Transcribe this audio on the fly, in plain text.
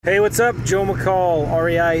Hey, what's up? Joe McCall,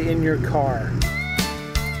 REI in your car.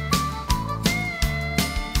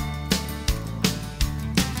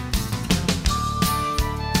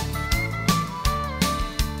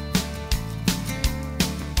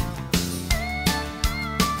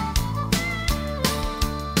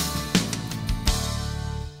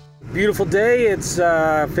 Beautiful day. It's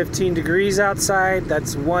 15 degrees outside.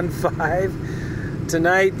 That's 1.5.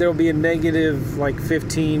 Tonight there'll be a negative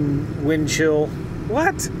 15 wind chill.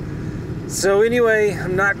 What? So anyway,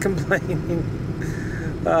 I'm not complaining.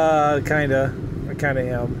 I kind of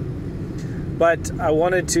am. But I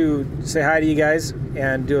wanted to say hi to you guys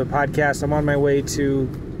and do a podcast. I'm on my way to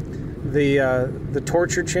the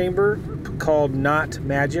torture chamber called Knot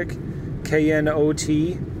Magic,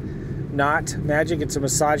 K-N-O-T, Knot Magic. It's a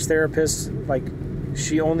massage therapist.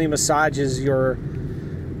 She only massages your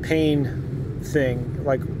pain thing,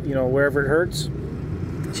 wherever it hurts.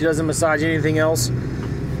 She doesn't massage anything else.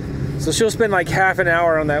 So she'll spend half an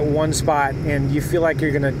hour on that one spot and you feel like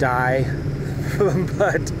you're gonna die.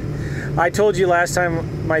 But I told you last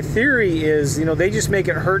time, my theory is, they just make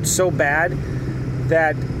it hurt so bad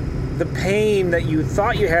that the pain that you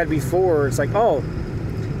thought you had before, it's oh,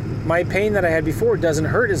 my pain that I had before doesn't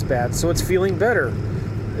hurt as bad, so it's feeling better.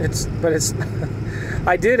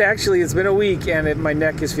 I did actually, it's been a week and my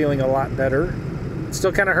neck is feeling a lot better. It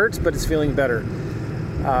still kind of hurts, but it's feeling better.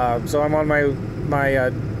 So I'm on my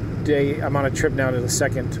day. I'm on a trip now to the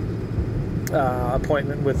second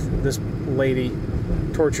appointment with this lady,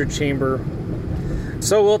 torture chamber.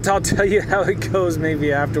 So I'll tell you how it goes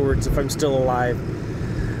maybe afterwards if I'm still alive.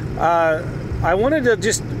 I wanted to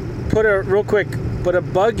just put a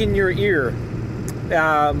bug in your ear.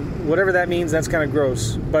 Whatever that means, that's kind of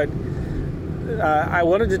gross. But I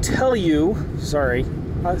wanted to tell you, sorry,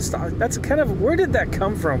 that's kind of, where did that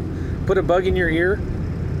come from? Put a bug in your ear?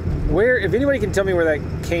 If anybody can tell me where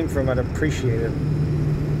that came from, I'd appreciate it.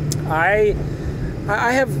 I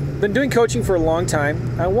have been doing coaching for a long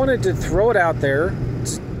time. I wanted to throw it out there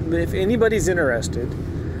if anybody's interested.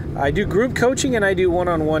 I do group coaching and I do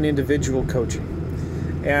one-on-one individual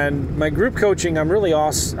coaching. And my group coaching, I'm really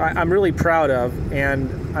proud of,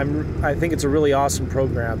 and I think it's a really awesome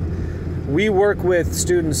program. We work with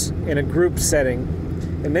students in a group setting,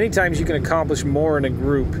 and many times you can accomplish more in a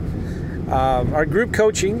group. Our group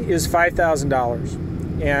coaching is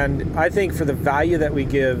 $5,000, and I think for the value that we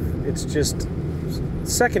give, it's just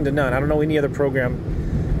second to none. I don't know any other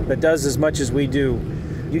program that does as much as we do.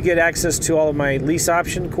 You get access to all of my lease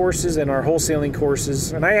option courses and our wholesaling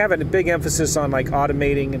courses, and I have a big emphasis on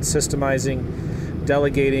automating and systemizing,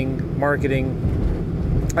 delegating,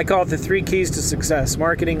 marketing. I call it the 3 keys to success: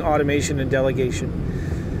 marketing, automation, and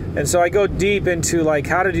delegation. And so I go deep into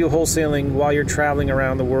how to do wholesaling while you're traveling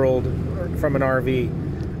around the world from an RV.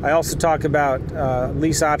 I also talk about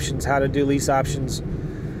lease options, how to do lease options,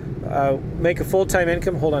 make a full-time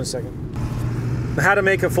income. Hold on a second. How to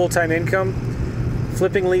make a full-time income,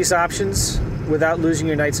 flipping lease options without losing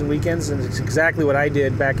your nights and weekends, and it's exactly what I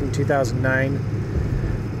did back in 2009.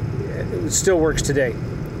 It still works today.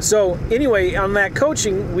 So anyway, on that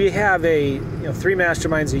coaching, we have 3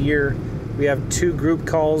 masterminds a year. We have 2 group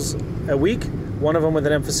calls a week, one of them with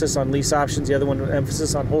an emphasis on lease options, the other one with an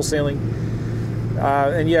emphasis on wholesaling.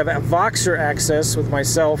 And you have Voxer access with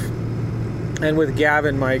myself and with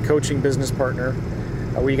Gavin, my coaching business partner,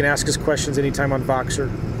 where you can ask us questions anytime on Voxer.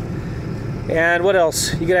 And what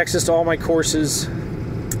else? You get access to all my courses.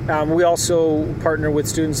 We also partner with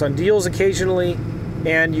students on deals occasionally,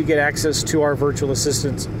 and you get access to our virtual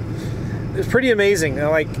assistants. It's pretty amazing.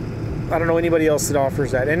 I don't know anybody else that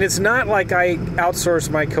offers that. And it's not like I outsource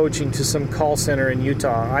my coaching to some call center in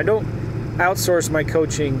Utah. I don't outsource my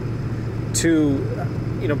coaching to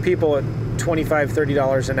people at $25,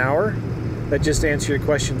 $30 an hour that just answer your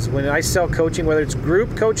questions. When I sell coaching, whether it's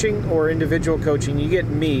group coaching or individual coaching, you get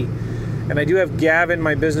me. And I do have Gavin,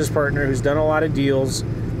 my business partner, who's done a lot of deals.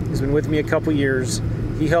 He's been with me a couple years.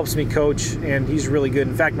 He helps me coach, and he's really good.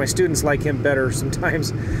 In fact, my students like him better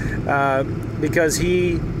sometimes because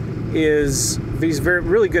he's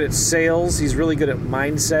really good at sales. He's really good at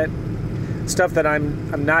mindset, stuff that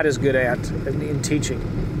I'm not as good at in teaching.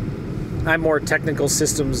 I'm more technical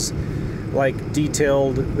systems,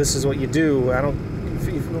 detailed. This is what you do.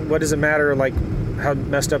 What does it matter how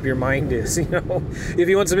messed up your mind is? If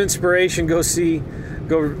you want some inspiration, go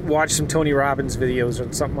watch some Tony Robbins videos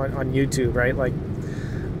or something on YouTube, right?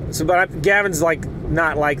 But Gavin's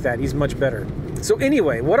not like that. He's much better. So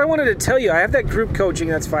anyway, what I wanted to tell you, I have that group coaching,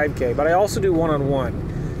 that's $5K, but I also do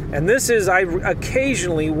one-on-one. And this is, I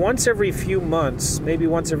occasionally, once every few months, maybe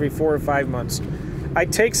once every 4 or 5 months, I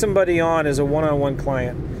take somebody on as a one-on-one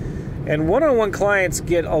client. And one-on-one clients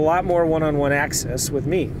get a lot more one-on-one access with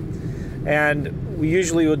me. And we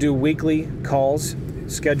usually will do weekly calls,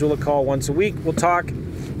 schedule a call once a week. We'll talk.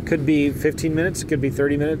 Could be 15 minutes, it could be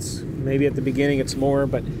 30 minutes. Maybe at the beginning it's more,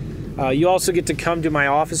 but you also get to come to my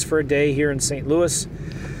office for a day here in St. Louis,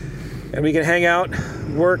 and we can hang out,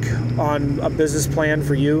 work on a business plan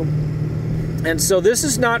for you. And so this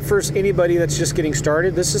is not for anybody that's just getting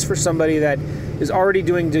started. This is for somebody that is already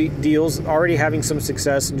doing deals, already having some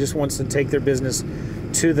success, and just wants to take their business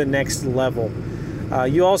to the next level.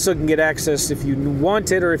 You also can get access if you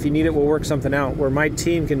want it, or if you need it, we'll work something out where my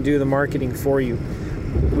team can do the marketing for you.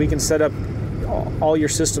 We can set up all your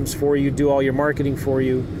systems for you, do all your marketing for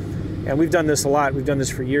you. And we've done this a lot. We've done this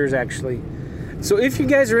for years, actually. So if you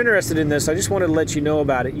guys are interested in this, I just wanted to let you know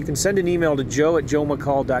about it. You can send an email to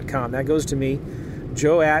joe@joemccall.com. That goes to me,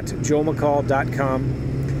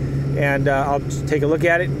 joe@joemccall.com. And I'll take a look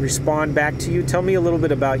at it and respond back to you. Tell me a little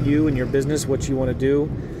bit about you and your business, what you want to do,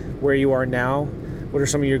 where you are now, what are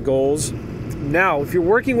some of your goals. Now, if you're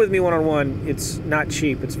working with me one-on-one, it's not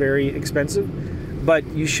cheap. It's very expensive, but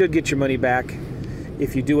you should get your money back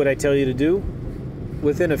if you do what I tell you to do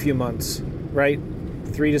within a few months, right?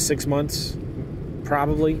 3 to 6 months,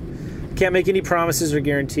 probably. Can't make any promises or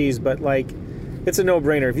guarantees, but it's a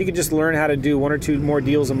no-brainer. If you can just learn how to do 1 or 2 more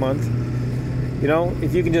deals a month,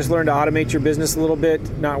 if you can just learn to automate your business a little bit,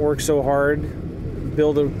 not work so hard,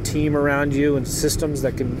 build a team around you and systems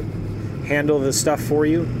that can handle the stuff for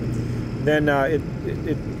you, then it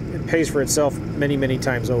pays for itself many, many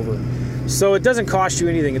times over. So it doesn't cost you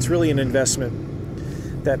anything. It's really an investment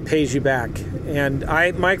that pays you back. And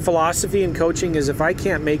my philosophy in coaching is if I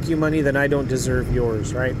can't make you money, then I don't deserve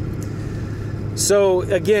yours, right? So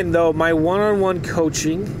again, though, my one-on-one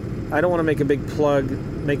coaching, I don't want to make a big plug,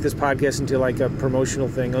 make this podcast into like a promotional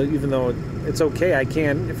thing, even though it's okay, I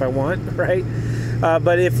can if I want, right?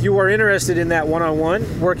 But if you are interested in that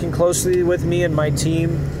one-on-one, working closely with me and my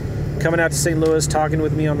team, coming out to St. Louis, talking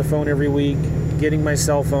with me on the phone every week, getting my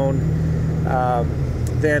cell phone,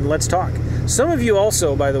 then let's talk. Some of you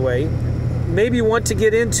also, by the way, maybe want to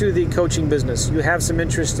get into the coaching business. You have some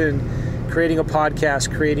interest in creating a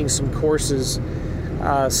podcast, creating some courses,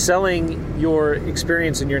 selling your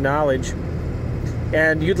experience and your knowledge,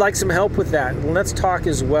 and you'd like some help with that. Well, let's talk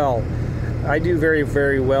as well. I do very,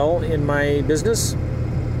 very well in my business,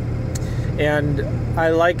 and I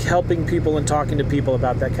like helping people and talking to people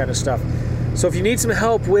about that kind of stuff. So if you need some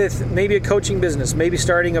help with maybe a coaching business, maybe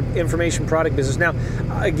starting an information product business. Now,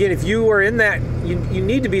 again, if you are in that, you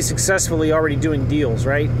need to be successfully already doing deals,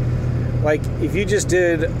 right? Like if you just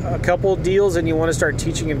did a couple deals and you want to start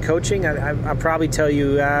teaching and coaching, I'll probably tell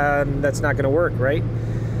you that's not going to work, right?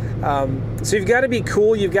 So you've got to be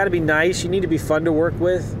cool. You've got to be nice. You need to be fun to work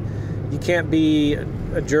with. You can't be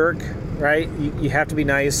a jerk, right? You have to be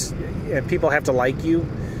nice, and people have to like you.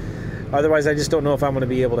 Otherwise, I just don't know if I'm going to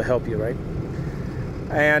be able to help you, right?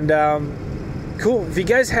 And cool. If you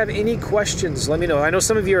guys have any questions, let me know. I know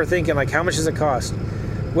some of you are thinking, like, how much does it cost?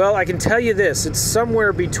 Well, I can tell you this. It's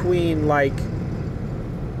somewhere between, like,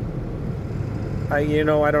 I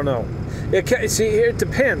don't know. It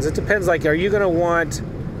depends. It depends. Like, are you going to want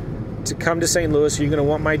to come to St. Louis? Are you going to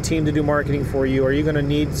want my team to do marketing for you? Are you going to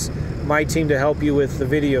need my team to help you with the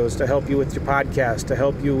videos, to help you with your podcast, to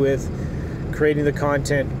help you with creating the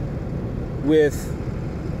content, with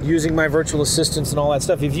using my virtual assistants and all that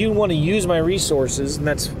stuff? If you want to use my resources,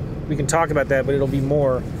 and we can talk about that, but it'll be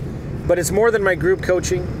more. But it's more than my group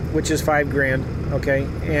coaching, which is $5,000, okay?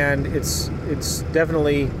 And it's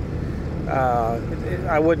definitely,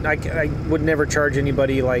 I would never charge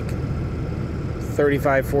anybody like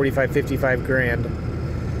 35, 45, 55 grand.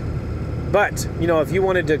 But, if you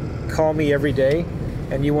wanted to call me every day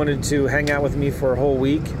and you wanted to hang out with me for a whole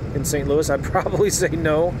week in St. Louis, I'd probably say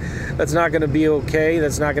no. That's not going to be okay.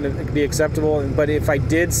 That's not going to be acceptable. But if I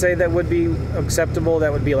did say that would be acceptable,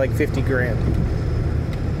 that would be like 50 grand.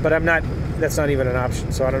 But that's not even an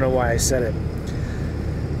option, so I don't know why I said it.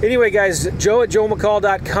 Anyway, guys,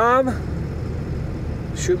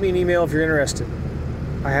 joe@joemccall.com. Shoot me an email if you're interested.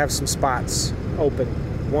 I have some spots open,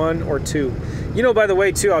 1 or 2. By the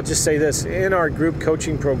way, too, I'll just say this. In our group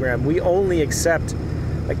coaching program, we only accept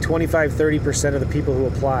like 25-30% of the people who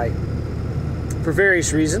apply for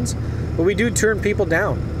various reasons, but we do turn people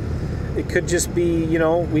down. It could just be,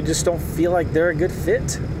 we just don't feel like they're a good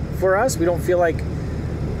fit for us. We don't feel like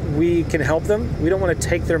we can help them. We don't want to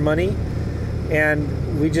take their money, and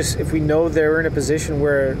if we know they're in a position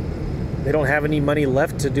where they don't have any money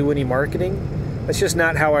left to do any marketing, that's just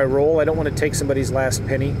not how I roll. I don't want to take somebody's last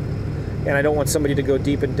penny, and I don't want somebody to go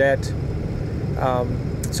deep in debt.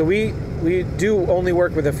 So we we do only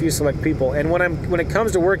work with a few select people, and when it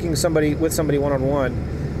comes to working with somebody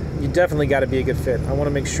one-on-one, you definitely got to be a good fit. I want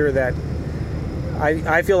to make sure that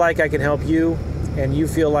I feel like I can help you, and you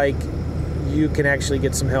feel like you can actually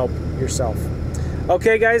get some help yourself.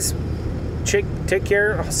 Okay, guys, take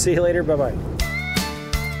care. I'll see you later. Bye-bye.